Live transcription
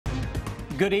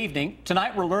Good evening.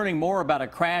 Tonight we're learning more about a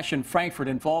crash in Frankfort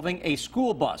involving a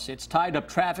school bus. It's tied up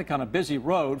traffic on a busy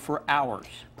road for hours.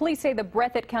 Police say the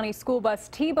Breathitt County school bus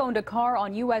T-boned a car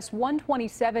on US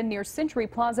 127 near Century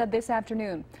Plaza this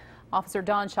afternoon. Officer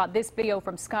Don shot this video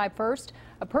from Sky First.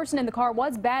 A person in the car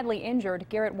was badly injured.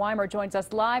 Garrett Weimer joins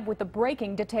us live with the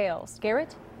breaking details.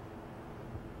 Garrett?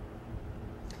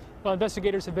 Well,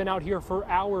 investigators have been out here for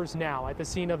hours now at the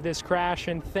scene of this crash,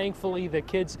 and thankfully the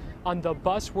kids on the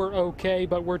bus were okay,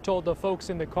 but we're told the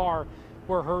folks in the car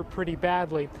were hurt pretty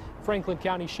badly. Franklin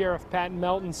County Sheriff Pat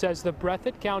Melton says the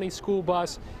Breathitt County school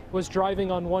bus was driving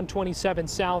on 127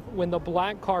 South when the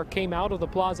black car came out of the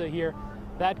plaza here.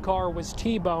 That car was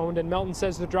T-boned, and Melton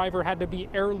says the driver had to be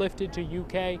airlifted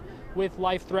to UK with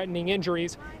life-threatening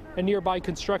injuries. A nearby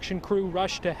construction crew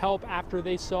rushed to help after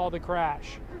they saw the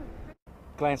crash.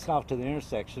 Glanced off to the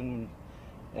intersection,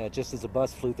 just as the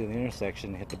bus flew through the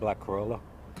intersection, hit the black Corolla.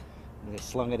 It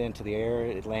slung it into the air,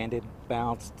 it landed,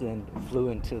 bounced, and flew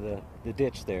into the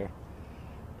ditch there.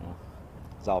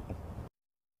 It's awful.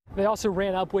 They also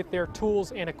ran up with their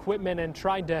tools and equipment and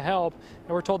tried to help. And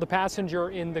we're told the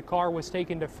passenger in the car was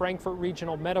taken to Frankfort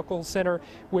Regional Medical Center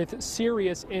with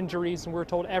serious injuries, and we're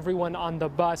told everyone on the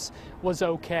bus was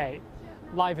okay.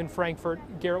 Live in Frankfort,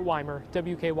 Garrett Weimer,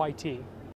 WKYT.